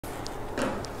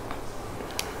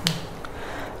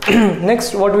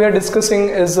Next, what we are discussing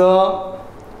is a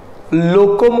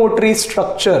locomotory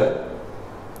structure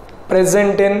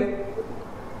present in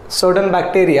certain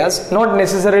bacteria. Not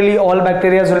necessarily all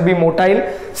bacteria will be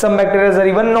motile, some bacteria are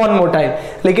even non-motile,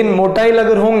 लेकिन motile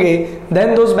अगर होंगे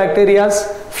then those bacteria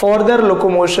for their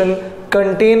locomotion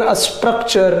contain a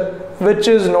structure which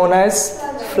is known as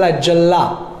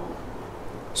flagella.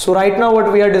 So right now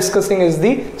what we are discussing is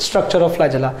the structure of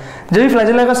flagella. जब भी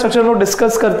flagella का structure लोग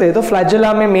discuss करते हैं तो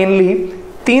flagella में mainly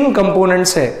 3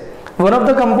 components है. One of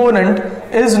the component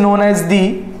is known as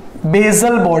the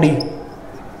basal body.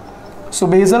 So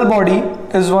basal body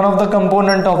is one of the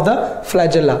component of the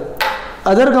flagella.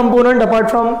 Other component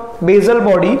apart from basal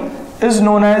body is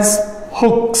known as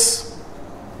hooks.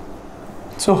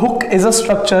 So hook is a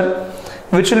structure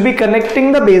which will be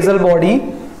connecting the basal body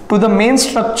to the main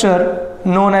structure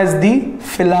known as the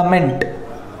filament.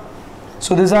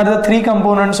 So these are the 3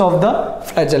 components of the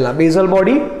flagella: basal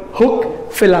body,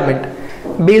 hook, filament.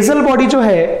 Basal body जो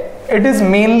है, it is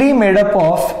mainly made up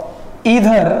of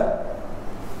either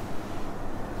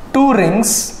 2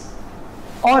 rings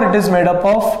or it is made up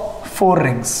of 4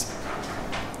 rings.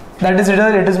 That is, either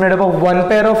it is made up of 1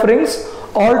 pair of rings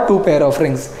or 2 pair of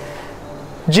rings.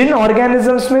 Jin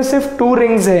organisms में सिर्फ 2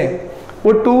 rings है,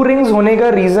 वो 2 rings होने का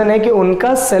reason है कि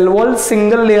उनका cell wall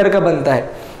single layer का बनता है.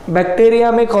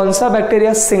 बैक्टीरिया में कौन सा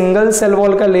बैक्टीरिया सिंगल सेल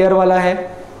वॉल का लेयर वाला है?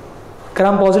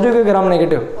 ग्राम पॉजिटिव या ग्राम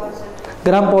नेगेटिव?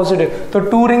 Gram positive. तो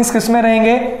 2 रिंग्स किस में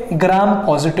रहेंगे? ग्राम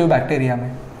पॉजिटिव बैक्टीरिया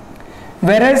में.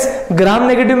 Whereas ग्राम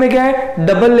नेगेटिव में क्या है?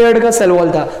 डबल लेयर्ड का सेल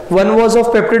वॉल था. One was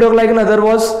of peptidoglycan, other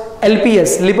was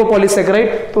LPS,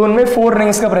 lipopolysaccharide. तो उनमें 4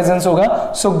 रिंग्स का प्रेजेंस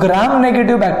होगा. सो gram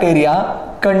negative bacteria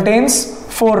contains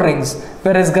 4 rings,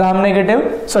 whereas gram negative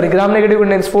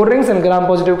contains 4 rings and gram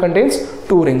positive contains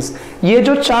 2 rings. ये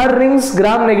जो 4 rings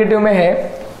gram negative में है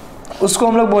उसको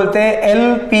हम लोग बोलते हैं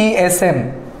LPSM.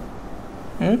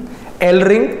 L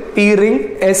ring, P ring,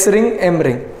 S ring, M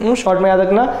ring. Short में याद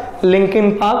रखना,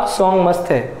 लिंकिन पार्क सॉन्ग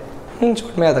मस्त है.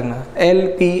 शॉर्ट में याद रखना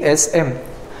LPSM.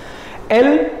 L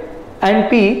and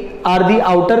P are the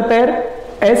outer pair,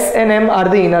 S and M are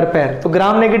the inner pair. तो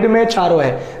ग्राम नेगेटिव में चारों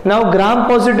है. नाउ ग्राम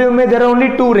पॉजिटिव में there are only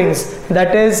 2 rings,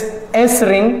 that is S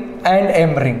ring and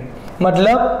M ring.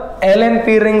 मतलब L and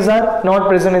P rings are not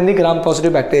present in the gram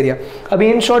positive bacteria. अभी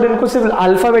in short इनको सिर्फ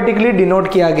alphabetically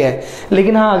denote किया गया है,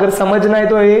 लेकिन हाँ अगर समझना है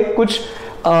तो ये कुछ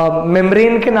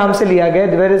मेम्ब्रेन के नाम से लिया गया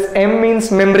है. Where is M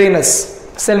means membranes,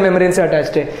 cell membrane से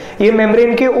अटैच्ड है. ये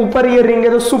मेम्ब्रेन के ऊपर ये रिंग है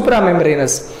तो सुप्रा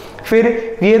मेम्ब्रेनस. फिर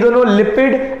ये दोनों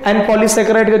लिपिड एंड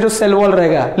पॉलीसेकेराइड का जो सेल वॉल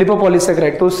रहेगा,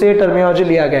 लिपोपॉलीसेकेराइड, तो उससे टर्मिनोलॉजी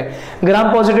लिया गया है.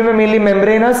 ग्राम पॉजिटिव में mainly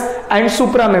membranes and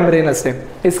supra membranes है,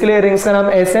 इसके लिए रिंग्स का नाम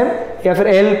SM या फिर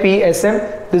LPSM.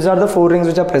 This are the 4 rings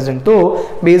which are present. तो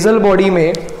बेसल बॉडी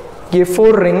में ये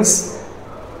 4 रिंग्स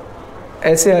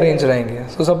ऐसे अरेंज रहेंगे.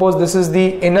 So suppose this is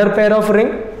the inner pair of ring,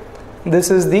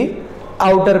 this is the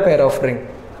outer pair of ring.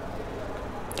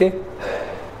 Okay,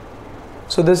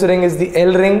 so this ring is the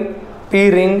L ring, P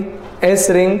ring, S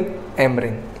ring, M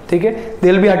ring. ठीक है. They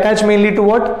will be attached mainly to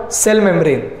what? Cell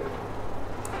membrane.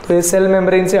 तो ये cell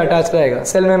membrane से attach रहेगा.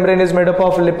 Cell membrane is made up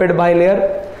of lipid bilayer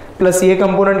plus ये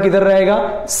component किधर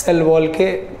रहेगा? Cell wall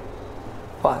के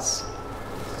पास.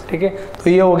 ठीक है. तो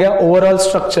ये हो गया overall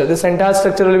structure. This entire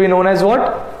structure will be known as what?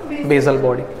 Basal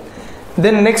body.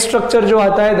 Then next structure जो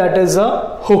आता है that is a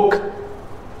hook.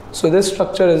 So this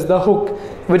structure is the hook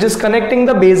which is connecting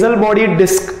the basal body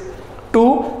disc to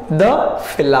the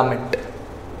filament.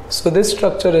 So this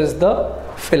structure is the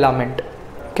filament.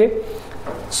 Okay,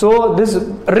 so these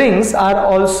rings are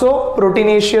also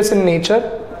proteinaceous in nature.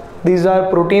 These are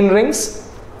protein rings.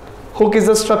 Hook is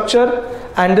the structure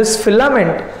and this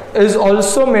filament is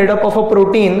also made up of a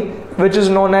protein which is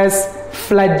known as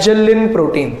flagellin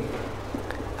protein,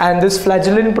 and this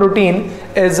flagellin protein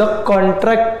is a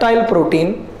contractile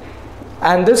protein.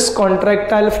 And this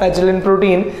contractile flagellin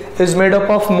protein is made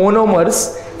up of monomers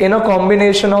in a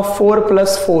combination of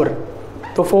 4+4.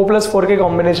 तो 4+4 के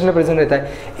combination में present रहता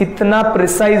है. इतना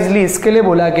precisely इसके लिए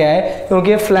बोला गया है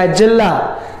क्योंकि फ्लैजेल्ला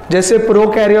जैसे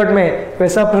प्रोकैरियोट में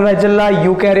वैसा फ्लैजेल्ला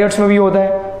यूकैरियोट्स में भी होता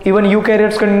है. Even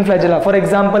eukaryotes contain फ्लैजेल्ला. For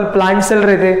example plant cell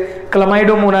रहते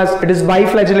क्लामाइडोमोनास, इट इज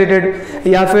बाइफ्लैजेलेटेड.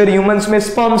 या फिर ह्यूमंस में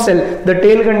sperm cell, the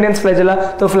tell contains फ्लैजेल्ला.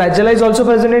 तो फ्लैजेल्ला is also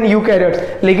present in eukaryotes.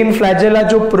 लेकिन फ्लैजेल्ला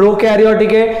जो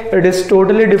प्रोकैरियोटिक है it is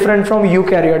totally different from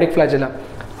eukaryotic फ्लैजेल्ला.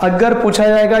 अगर पूछा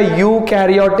जाएगा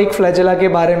यूकैरियोटिक फ्लैजेल्ला के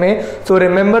बारे में तो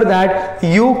रिमेंबर दैट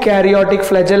यूकैरियोटिक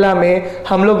फ्लैजेल्ला में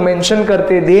हम लोग मेंशन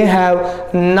करते they have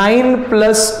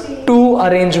 9+2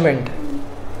 arrangement.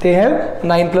 They have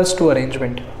 9+2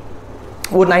 arrangement.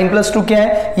 वो 9+2 क्या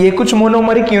है, ये कुछ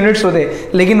मोनोमरिक यूनिट्स होते हैं,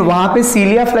 लेकिन वहां पे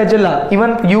सीलिया फ्लैजेला,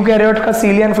 इवन यूकैरियोट का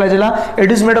cilia and flagella,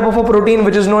 it is made up of a protein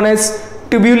which is known as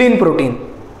tubulin protein.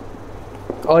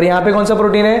 और यहाँ पे कौन सा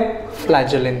प्रोटीन है,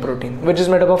 फ्लैजेलिन protein, which is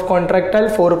made up of contractile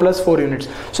 4+4 units.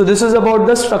 So this is about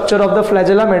the structure of the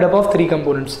flagella made up of 3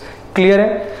 components. Clear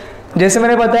है? जैसे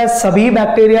मैंने बताया सभी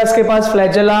बैक्टीरियाज के पास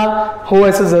फ्लैजेला हो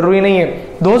ऐसा जरूरी नहीं है।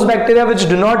 Those bacteria which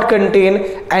do not contain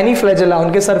any flagella,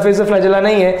 उनके सरफेस से फ्लैजेला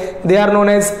नहीं है, दे आर नोन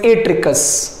एज एट्रिकस।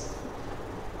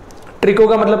 ट्रिको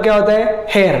का मतलब क्या होता है,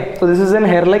 हेयर, तो this is an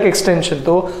hair like extension,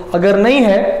 तो अगर नहीं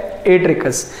है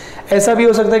एट्रिकस। ऐसा भी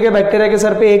हो सकता है कि बैक्टीरिया के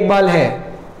सर पे एक बाल है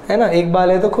ना, एक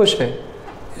बाल है तो खुश है,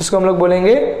 इसको हम लोग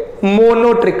बोलेंगे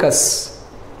मोनोट्रिकस।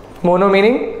 Mono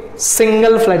meaning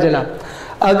single flagella.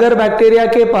 अगर बैक्टीरिया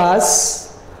के पास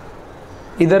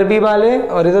इधर भी बाल है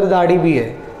और इधर दाढ़ी भी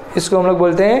है, इसको हम लोग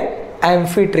बोलते हैं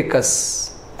एम्फीट्रिकस।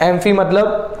 एम्फी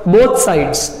मतलब बोथ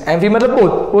साइड्स, एम्फी मतलब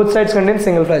both sides contain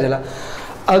single flagella.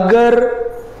 अगर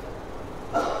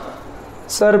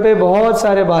सर पे बहुत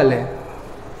सारे बाल हैं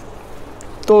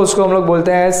तो उसको हम लोग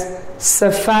बोलते हैं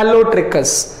सेफेलोट्रिकस।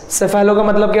 सेफेलो का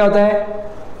मतलब क्या होता है,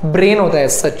 ब्रेन होता है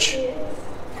सच,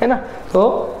 है ना। तो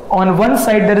on one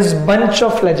side there is bunch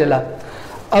of flagella.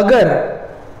 अगर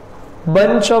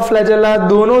बंच ऑफ फ्लैजेला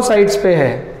दोनों साइड्स पे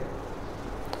है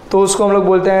तो उसको हम लोग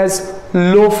बोलते हैं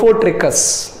लोफोट्रिकस।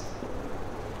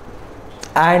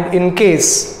 एंड इन केस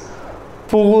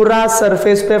पूरा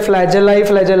सरफेस पे फ्लैजेला ही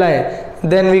फ्लैजेला है,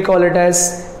 then we call it as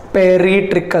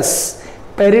पेरीट्रिकस।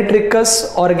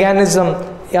 पेरीट्रिकस organism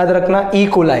याद रखना ई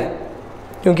कोलाई,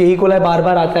 क्योंकि ई कोलाई बार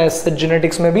बार आता है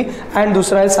जेनेटिक्स में भी, एंड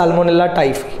दूसरा है साल्मोनेला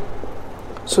टाइफी।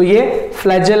 सो ये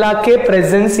फ्लैजेला के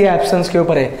प्रेजेंस या एब्सेंस के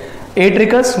ऊपर है।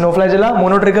 एट्रिकस no flagella,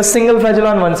 मोनोट्रिकस single flagella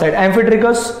on one side,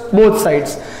 एम्फीट्रिकस both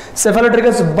sides,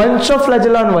 सेफेलोट्रिकस bunch of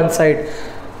flagella on one side,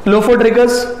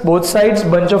 लोफोट्रिकस both sides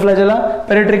bunch of flagella,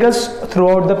 पेरीट्रिकस through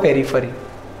out the periphery,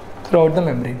 through out the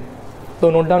membrane.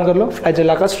 तो note down कर लो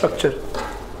flagella का structure.